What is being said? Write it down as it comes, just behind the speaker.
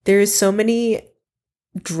There's so many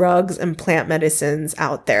drugs and plant medicines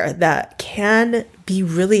out there that can be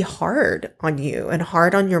really hard on you and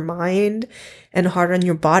hard on your mind and hard on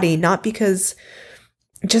your body, not because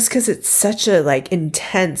just because it's such a like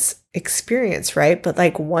intense experience, right? But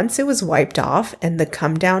like once it was wiped off and the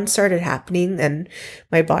come down started happening and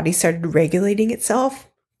my body started regulating itself,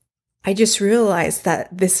 I just realized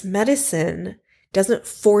that this medicine doesn't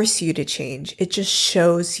force you to change. It just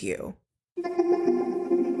shows you.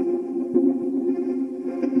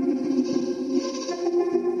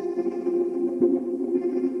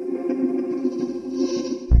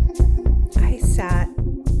 I sat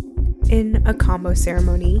in a combo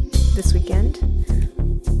ceremony this weekend.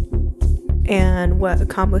 And what a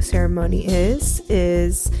combo ceremony is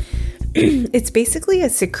it's basically a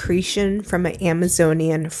secretion from an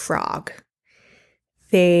Amazonian frog.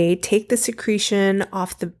 They take the secretion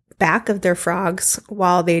off the back of their frogs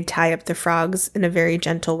while they tie up the frogs in a very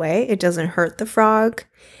gentle way. It doesn't hurt the frog.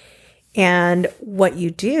 And what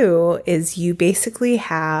you do is you basically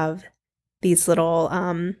have these little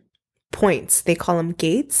points. They call them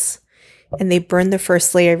gates. And they burn the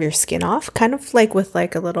first layer of your skin off, kind of like with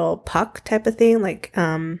like a little puck type of thing, like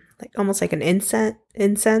almost like an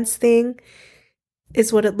incense thing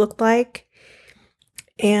is what it looked like.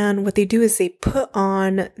 And what they do is they put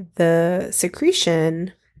on the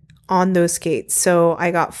secretion on those gates. So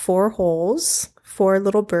I got 4 holes, 4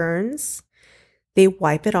 little burns. They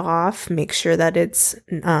wipe it off, make sure that it's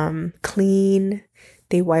clean.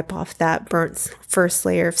 They wipe off that burnt first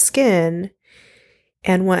layer of skin.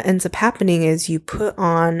 And what ends up happening is you put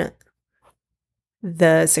on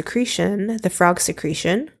the secretion, the frog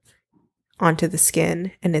secretion, onto the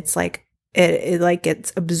skin, and it's like it like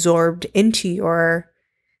gets absorbed into your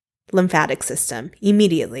lymphatic system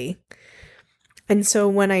immediately. And so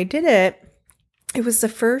when I did it, it was the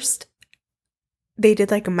first, they did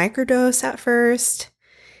like a microdose at first,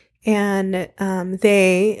 and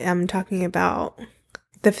I'm talking about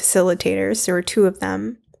the facilitators, there were 2 of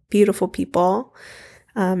them, beautiful people.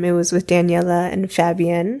 It was with Daniela and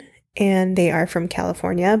Fabian, and they are from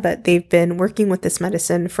California, but they've been working with this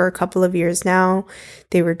medicine for a couple of years now.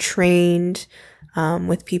 They were trained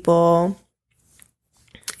with people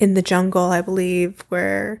in the jungle, I believe,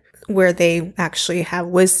 where they actually have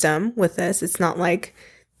wisdom with this. It's not like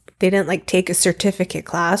they didn't like take a certificate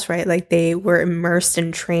class, right? Like they were immersed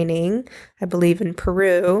in training, I believe in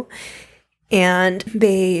Peru. And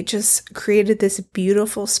they just created this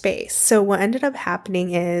beautiful space. So what ended up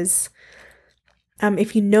happening is,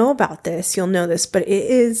 if you know about this, you'll know this, but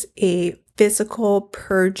it is a physical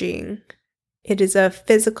purging. It is a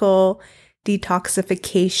physical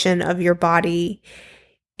detoxification of your body.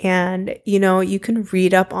 And, you know, you can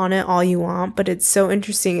read up on it all you want, but it's so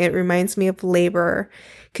interesting. It reminds me of labor,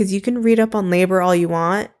 because you can read up on labor all you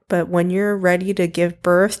want, but when you're ready to give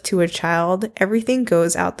birth to a child, everything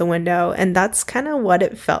goes out the window. And that's kind of what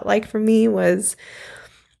it felt like for me.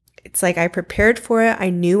 It's like I prepared for it. I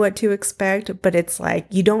knew what to expect, but it's like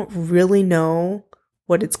you don't really know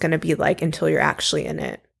what it's going to be like until you're actually in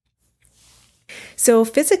it. So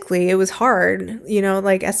physically, it was hard, you know,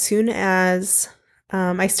 like as soon as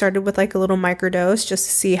I started with like a little microdose just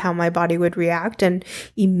to see how my body would react, and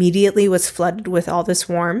immediately was flooded with all this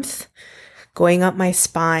warmth going up my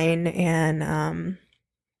spine and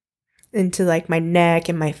into like my neck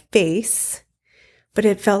and my face. But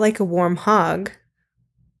it felt like a warm hug.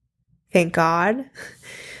 Thank God.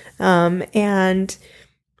 And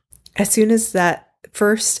as soon as that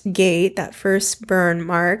first gate, that first burn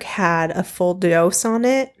mark had a full dose on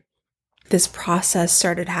it, this process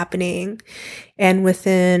started happening. And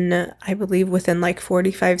I believe within like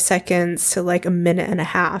 45 seconds to like a minute and a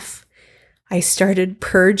half, I started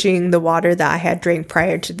purging the water that I had drank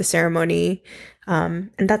prior to the ceremony.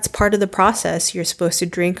 And that's part of the process. You're supposed to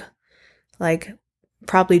drink like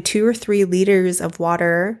probably 2 or 3 liters of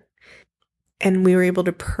water. And we were able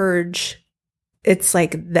to purge. It's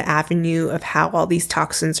like the avenue of how all these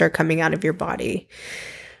toxins are coming out of your body.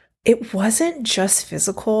 It wasn't just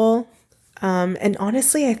physical. And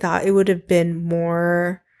honestly, I thought it would have been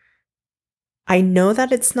more, I know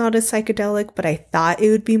that it's not a psychedelic, but I thought it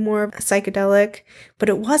would be more of a psychedelic, but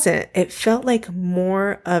it wasn't. It felt like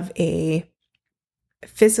more of a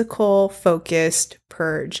physical focused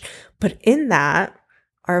purge. But in that,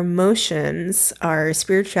 our emotions, our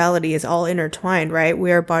spirituality is all intertwined, right?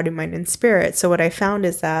 We are body, mind, and spirit. So what I found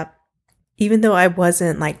is that even though I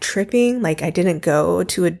wasn't like tripping, like I didn't go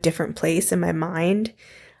to a different place in my mind,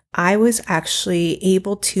 I was actually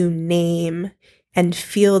able to name and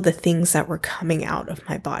feel the things that were coming out of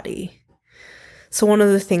my body. So one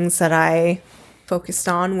of the things that I focused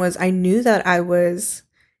on was I knew that I was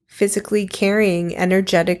physically carrying,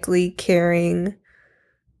 energetically carrying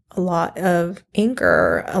a lot of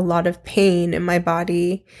anger, a lot of pain in my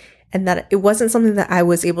body, and that it wasn't something that I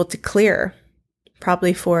was able to clear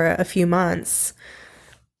probably for a few months.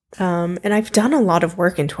 And I've done a lot of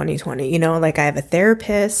work in 2020, like I have a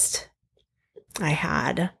therapist, I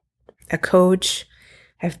had a coach,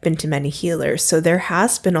 I've been to many healers. So there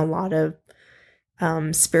has been a lot of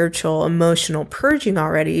spiritual, emotional purging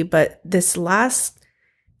already, but this last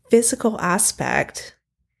physical aspect,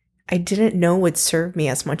 I didn't know would serve me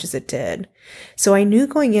as much as it did. So I knew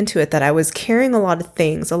going into it that I was carrying a lot of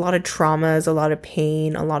things, a lot of traumas, a lot of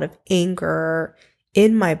pain, a lot of anger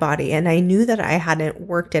in my body. And I knew that I hadn't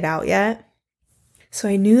worked it out yet. So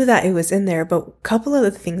I knew that it was in there. But a couple of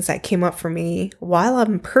the things that came up for me while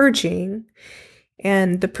I'm purging,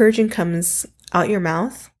 and the purging comes out your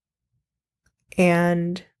mouth,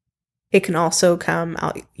 and it can also come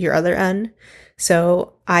out your other end.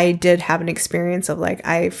 So I did have an experience of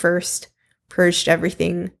I first purged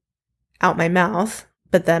everything out my mouth,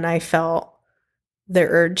 but then I felt the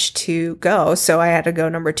urge to go. So I had to go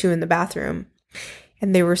number 2 in the bathroom.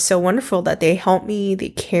 And they were so wonderful that they helped me, they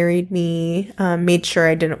carried me, made sure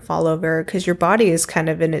I didn't fall over, because your body is kind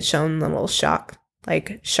of in its own little shock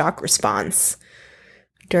response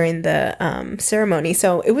during the ceremony.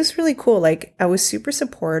 So it was really cool. I was super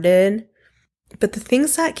supported. But the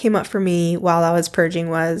things that came up for me while I was purging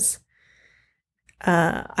was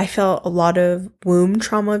I felt a lot of womb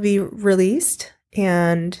trauma be released.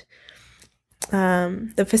 And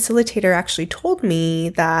the facilitator actually told me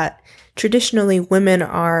that traditionally women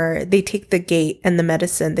they take the gate and the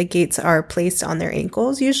medicine. The gates are placed on their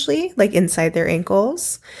ankles usually, inside their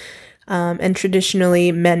ankles. And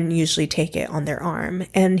traditionally men usually take it on their arm.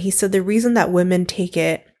 And he said the reason that women take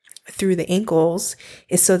it through the ankles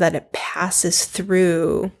is so that it passes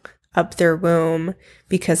through up their womb,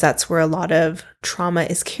 because that's where a lot of trauma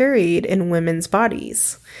is carried in women's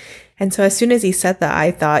bodies. And so as soon as he said that,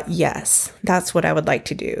 I thought, yes, that's what I would like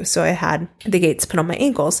to do. So I had the gates put on my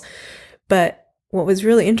ankles. But what was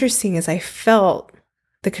really interesting is I felt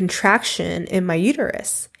the contraction in my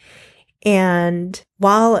uterus. And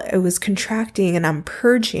while it was contracting and I'm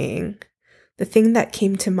purging, the thing that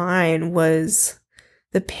came to mind was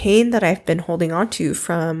the pain that I've been holding on to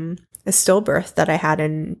from a stillbirth that I had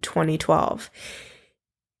in 2012.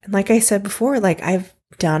 And like I said before, I've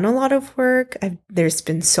done a lot of work. There's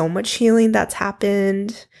been so much healing that's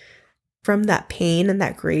happened from that pain and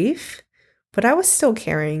that grief, but I was still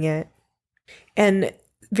carrying it. And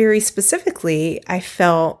very specifically, I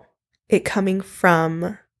felt it coming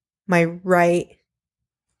from my right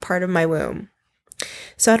part of my womb.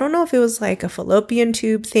 So I don't know if it was a fallopian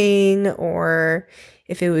tube thing, or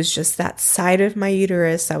if it was just that side of my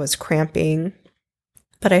uterus that was cramping,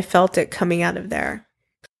 but I felt it coming out of there.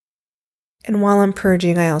 And while I'm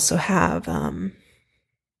purging, I also have a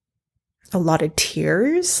lot of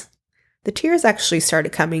tears. The tears actually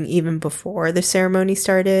started coming even before the ceremony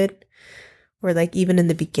started, or even in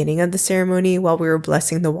the beginning of the ceremony while we were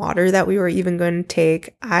blessing the water that we were even going to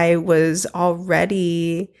take. I was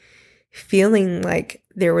already feeling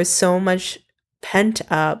there was so much pent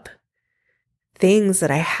up things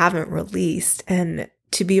that I haven't released, and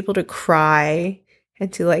to be able to cry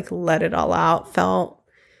and to let it all out felt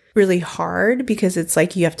really hard, because it's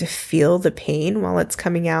you have to feel the pain while it's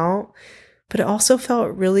coming out, but it also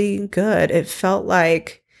felt really good. It felt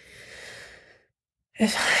I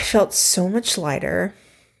felt so much lighter.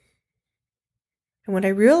 And what I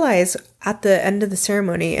realized at the end of the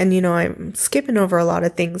ceremony, and I'm skipping over a lot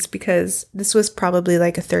of things because this was probably a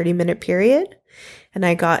 30-minute period, and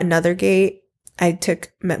I got another gate. I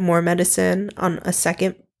took more medicine on a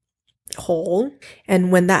second hole.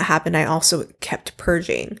 And when that happened, I also kept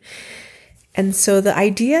purging. And so the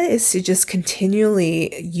idea is to just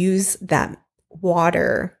continually use that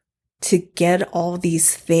water to get all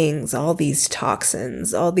these things, all these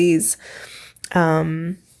toxins, all these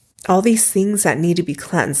things that need to be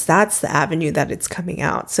cleansed. That's the avenue that it's coming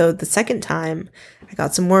out. So the second time I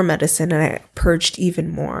got some more medicine and I purged even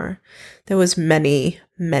more. There was many,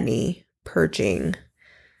 many purging.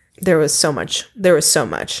 There was so much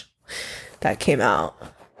that came out.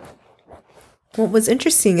 What was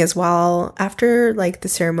interesting is after the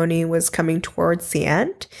ceremony was coming towards the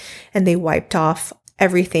end, and they wiped off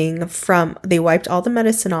everything they wiped all the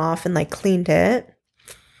medicine off and cleaned it,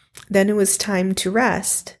 then it was time to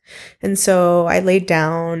rest. And so I laid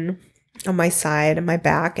down on my side and my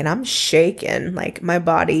back, and I'm shaking. My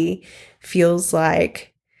body feels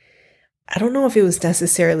I don't know if it was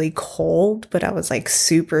necessarily cold, but I was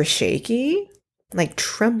super shaky,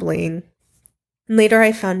 trembling. And later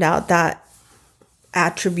I found out that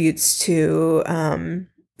attributes to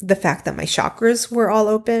the fact that my chakras were all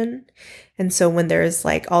open. And so when there's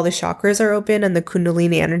like all the chakras are open and the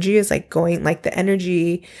Kundalini energy is like going, like the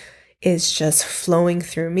energy is just flowing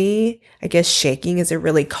through me. I guess shaking is a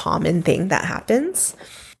really common thing that happens.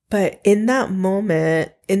 But in that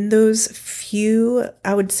moment, in those few,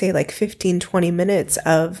 I would say like 15, 20 minutes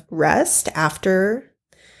of rest after,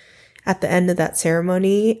 at the end of that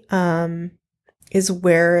ceremony, is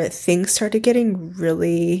where things started getting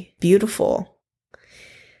really beautiful.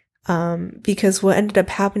 Because what ended up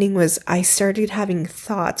happening was I started having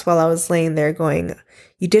thoughts while I was laying there going,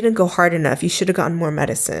 you didn't go hard enough. You should have gotten more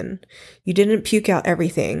medicine. You didn't puke out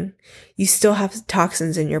everything. You still have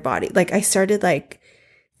toxins in your body. Like I started like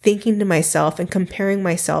thinking to myself and comparing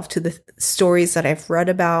myself to the stories that I've read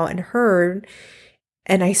about and heard.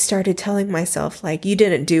 And I started telling myself like, you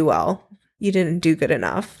didn't do well. You didn't do good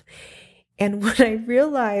enough. And what I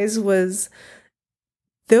realized was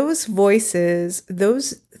those voices,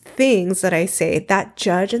 those things that I say, that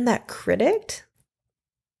judge and that critic,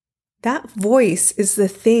 that voice is the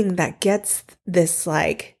thing that gets this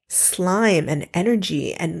like slime and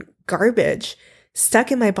energy and garbage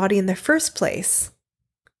stuck in my body in the first place.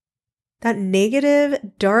 That negative,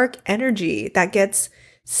 dark energy that gets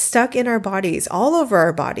stuck in our bodies, all over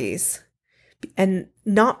our bodies, and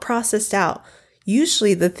not processed out.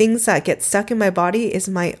 Usually the things that get stuck in my body is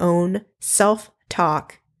my own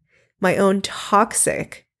self-talk, my own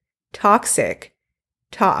toxic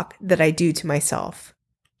talk that I do to myself.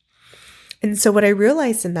 And so what I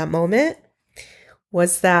realized in that moment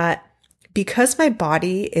was that because my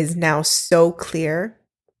body is now so clear,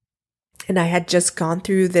 and I had just gone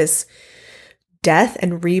through this death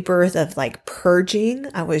and rebirth of like purging,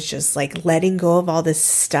 I was just like letting go of all this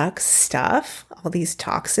stuck stuff, all these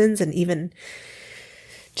toxins, and even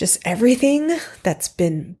just everything that's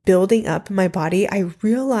been building up in my body. I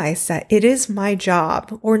realized that it is my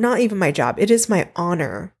job, or not even my job, it is my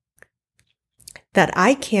honor that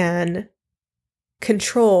I can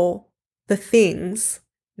control the things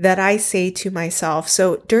that I say to myself.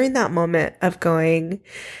 So during that moment of going,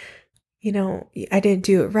 you know, I didn't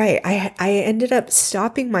do it right, I ended up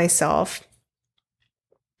stopping myself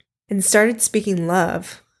and started speaking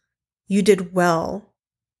love. You did well.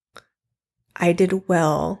 I did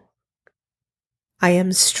well. I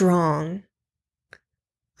am strong.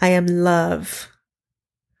 I am love.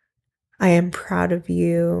 I am proud of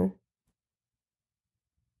you.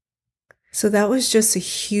 So that was just a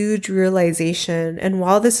huge realization. And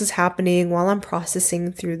while this is happening, while I'm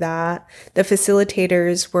processing through that, the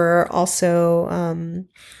facilitators were also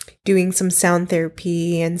doing some sound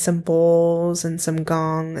therapy and some bowls and some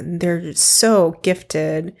gong. And they're so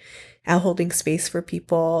gifted at holding space for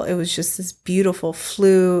people. It was just this beautiful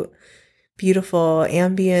flute, beautiful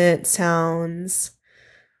ambient sounds.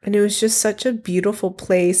 And it was just such a beautiful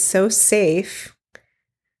place, so safe,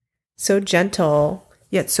 so gentle,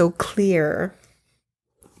 yet so clear.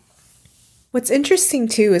 What's interesting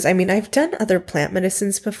too is, I mean, I've done other plant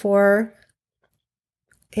medicines before,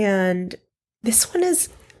 and this one is,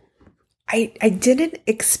 I didn't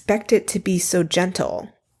expect it to be so gentle.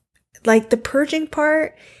 Like the purging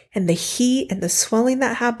part and the heat and the swelling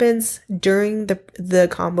that happens during the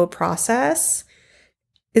combo process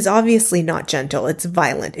is obviously not gentle. It's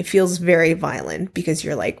violent. It feels very violent because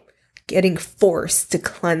you're like getting forced to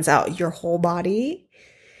cleanse out your whole body.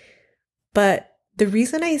 But the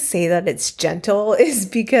reason I say that it's gentle is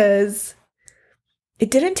because it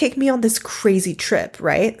didn't take me on this crazy trip,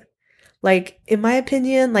 right? Like, in my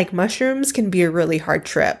opinion, like mushrooms can be a really hard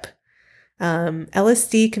trip.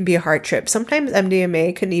 LSD can be a hard trip. Sometimes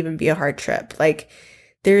MDMA can even be a hard trip. Like,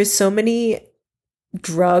 there's so many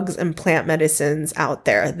drugs and plant medicines out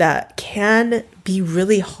there that can be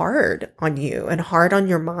really hard on you and hard on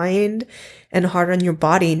your mind and hard on your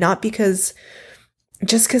body, not because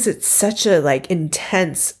it's such a like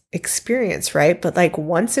intense experience, right? But like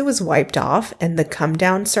once it was wiped off and the come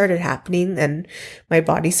down started happening and my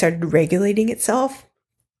body started regulating itself,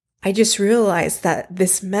 I just realized that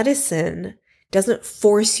this medicine doesn't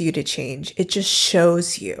force you to change. It just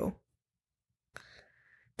shows you.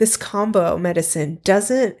 This combo medicine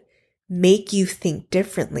doesn't make you think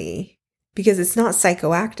differently because it's not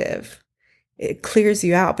psychoactive. It clears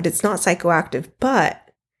you out, but it's not psychoactive.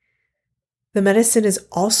 But the medicine is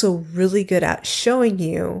also really good at showing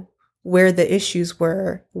you where the issues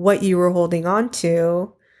were, what you were holding on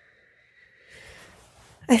to.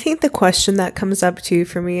 I think the question that comes up too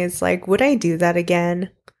for me is like, would I do that again?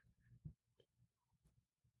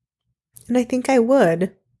 And I think I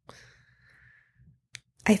would.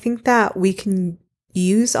 I think that we can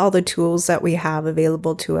use all the tools that we have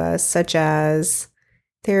available to us, such as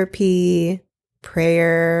therapy,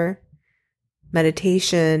 prayer,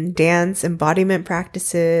 meditation, dance, embodiment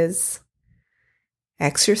practices,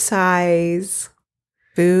 exercise,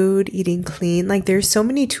 food, eating clean. Like there's so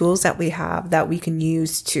many tools that we have that we can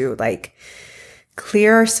use to like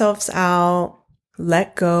clear ourselves out,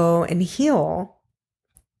 let go, and heal.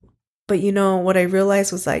 But you know, what I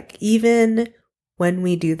realized was like, even when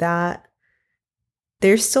we do that,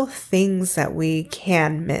 there's still things that we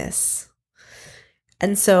can miss.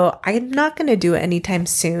 And so I'm not going to do it anytime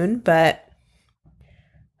soon, but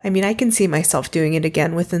I mean, I can see myself doing it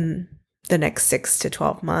again within the next 6 to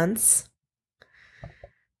 12 months.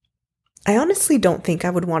 I honestly don't think I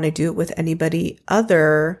would want to do it with anybody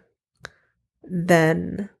other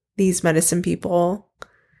than these medicine people,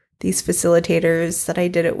 these facilitators that I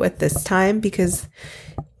did it with this time, because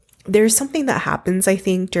there's something that happens, I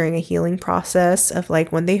think, during a healing process of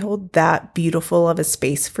like when they hold that beautiful of a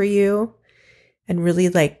space for you and really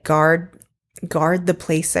like guard the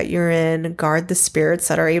place that you're in, guard the spirits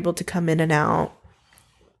that are able to come in and out.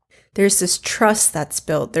 There's this trust that's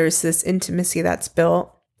built. There's this intimacy that's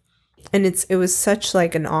built. And it was such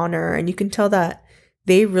like an honor. And you can tell that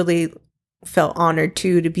they really felt honored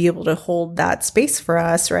too to be able to hold that space for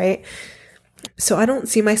us, right? So I don't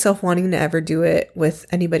see myself wanting to ever do it with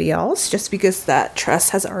anybody else just because that trust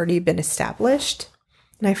has already been established.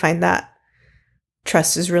 And I find that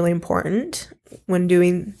trust is really important when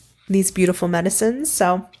doing these beautiful medicines.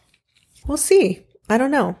 So we'll see. I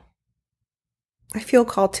don't know. I feel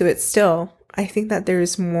called to it still. I think that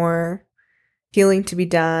there's more healing to be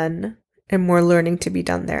done and more learning to be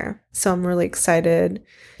done there. So I'm really excited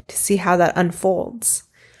to see how that unfolds.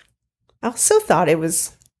 I also thought it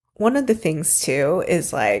was one of the things too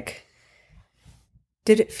is like,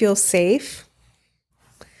 did it feel safe?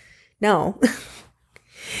 No.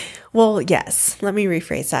 Well, yes. Let me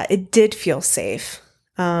rephrase that. It did feel safe.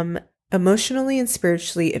 Emotionally and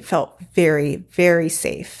spiritually, it felt very, very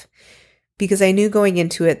safe because I knew going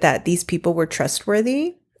into it that these people were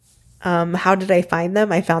trustworthy. How did I find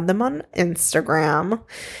them? I found them on Instagram,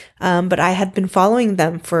 but I had been following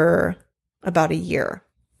them for about a year.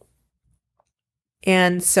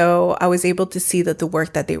 And so I was able to see that the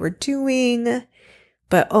work that they were doing,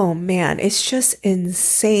 but oh man, it's just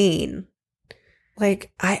insane.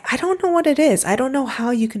 Like, I don't know what it is. I don't know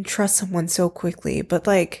how you can trust someone so quickly, but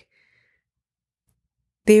like,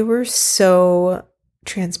 they were so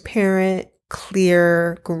transparent,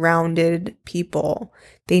 clear, grounded people.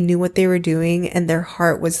 They knew what they were doing and their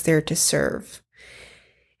heart was there to serve.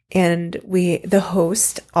 And the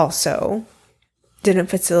host also didn't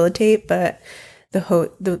facilitate, but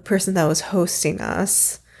the person that was hosting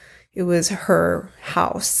us, it was her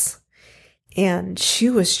house. And she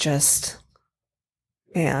was just,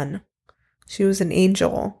 man, she was an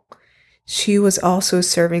angel. She was also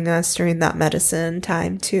serving us during that medicine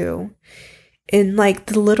time too. In like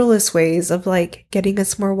the littlest ways of like getting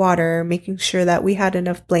us more water, making sure that we had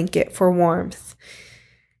enough blanket for warmth,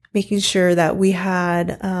 making sure that we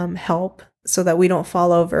had help so that we don't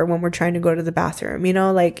fall over when we're trying to go to the bathroom. You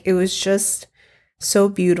know, like it was just so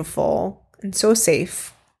beautiful and so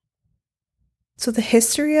safe. So the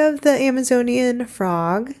history of the Amazonian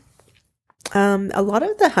frog, a lot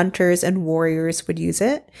of the hunters and warriors would use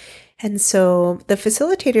it. And so the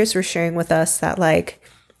facilitators were sharing with us that like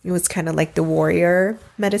it was kind of like the warrior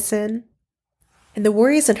medicine. And the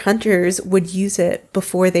warriors and hunters would use it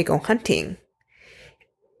before they go hunting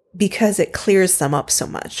because it clears them up so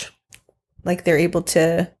much. Like they're able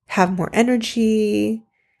to have more energy.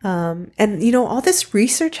 And you know, all this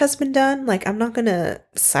research has been done. Like I'm not going to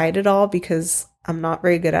cite it all because I'm not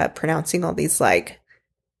very good at pronouncing all these like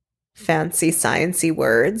fancy sciencey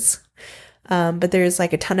words. But there's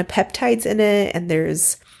like a ton of peptides in it,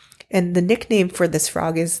 and the nickname for this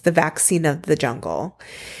frog is the vaccine of the jungle.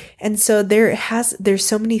 And so there's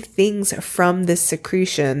so many things from this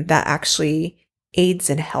secretion that actually aids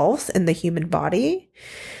in health in the human body.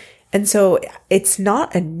 And so it's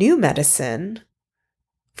not a new medicine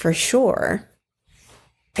for sure.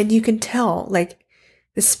 And you can tell like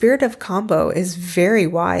the spirit of Kambo is very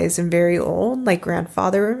wise and very old, like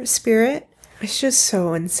grandfather spirit. It's just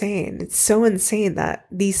so insane. It's so insane that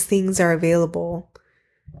these things are available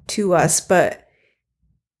to us, but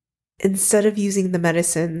instead of using the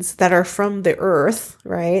medicines that are from the earth,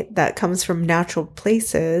 right, that comes from natural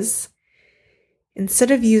places,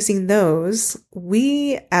 instead of using those,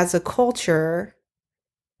 we as a culture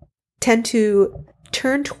tend to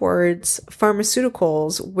turn towards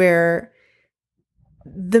pharmaceuticals where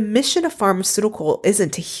the mission of pharmaceutical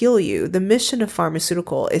isn't to heal you. The mission of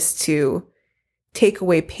pharmaceutical is to take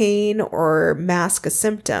away pain or mask a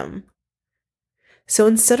symptom. So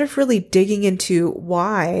instead of really digging into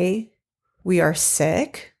why we are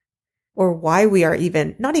sick, or why we are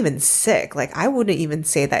even, not even sick, like I wouldn't even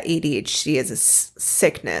say that ADHD is a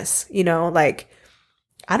sickness, you know, like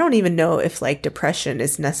I don't even know if like depression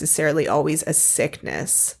is necessarily always a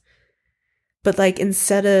sickness. But like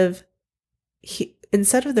instead of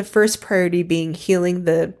the first priority being healing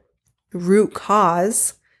the root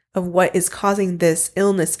cause of what is causing this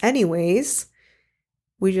illness anyways,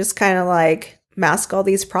 we just kind of like mask all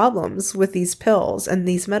these problems with these pills and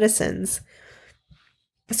these medicines.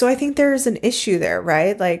 So I think there is an issue there,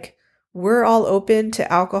 right? Like we're all open to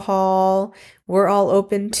alcohol. We're all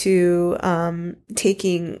open to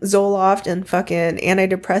taking Zoloft and fucking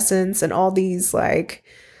antidepressants and all these like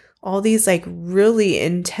really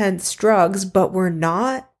intense drugs, but we're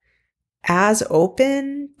not as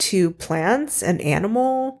open to plants and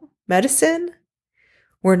animal medicine.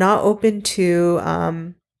 We're not open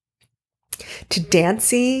to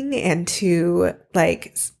dancing and to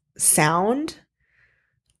like sound.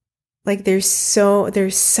 Like there's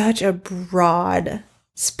such a broad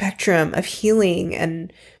spectrum of healing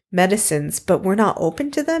and medicines, but we're not open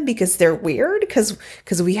to them because they're weird, because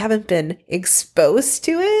we haven't been exposed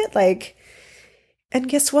to it. Like, and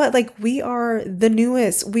guess what? Like we are the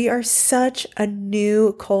newest. We are such a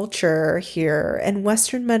new culture here, and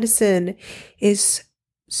Western medicine is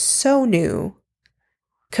so new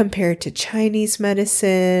compared to Chinese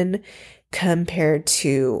medicine, compared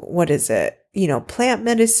to, what is it? You know, plant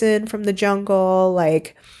medicine from the jungle,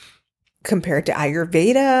 like compared to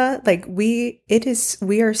Ayurveda. Like we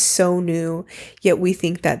are so new, yet we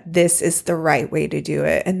think that this is the right way to do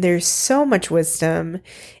it. And there's so much wisdom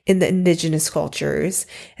in the indigenous cultures,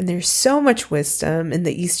 and there's so much wisdom in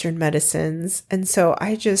the Eastern medicines. And so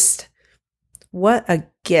what a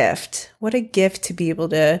gift to be able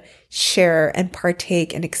to share and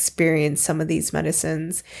partake and experience some of these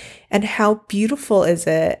medicines. And how beautiful is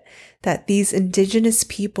it that these indigenous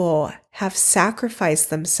people have sacrificed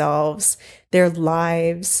themselves, their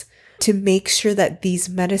lives, to make sure that these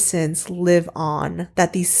medicines live on,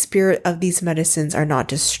 that the spirit of these medicines are not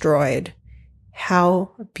destroyed.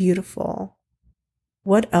 How beautiful.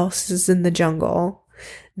 What else is in the jungle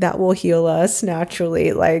that will heal us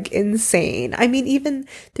naturally? Like insane. I mean, even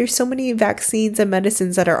there's so many vaccines and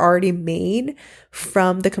medicines that are already made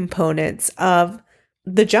from the components of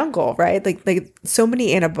the jungle, right? Like so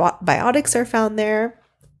many antibiotics are found there.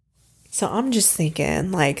 So I'm just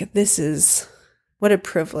thinking, like, what a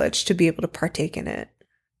privilege to be able to partake in it.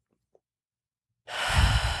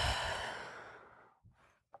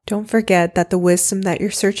 Don't forget that the wisdom that you're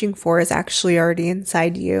searching for is actually already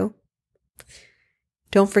inside you.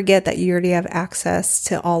 Don't forget that you already have access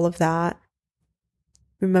to all of that.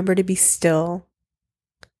 Remember to be still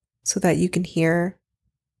so that you can hear.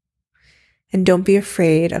 And don't be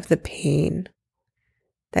afraid of the pain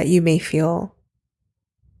that you may feel.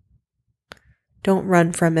 Don't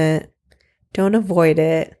run from it. Don't avoid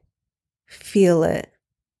it. Feel it.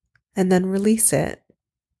 And then release it.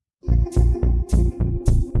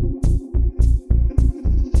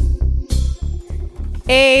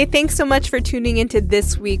 Hey, thanks so much for tuning into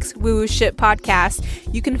this week's Woo Woo Shit podcast.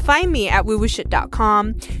 You can find me at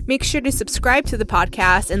woowooshit.com. Make sure to subscribe to the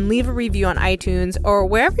podcast and leave a review on iTunes or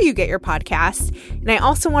wherever you get your podcasts. And I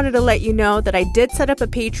also wanted to let you know that I did set up a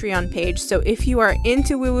Patreon page. So if you are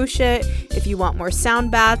into Woo Woo Shit, if you want more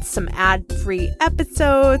sound baths, some ad-free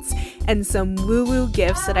episodes, and some woo-woo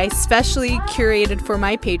gifts that I specially curated for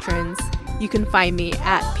my patrons, you can find me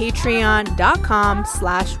at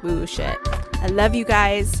patreon.com/wooshit. I love you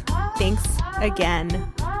guys. Thanks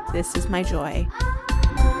again. This is my joy.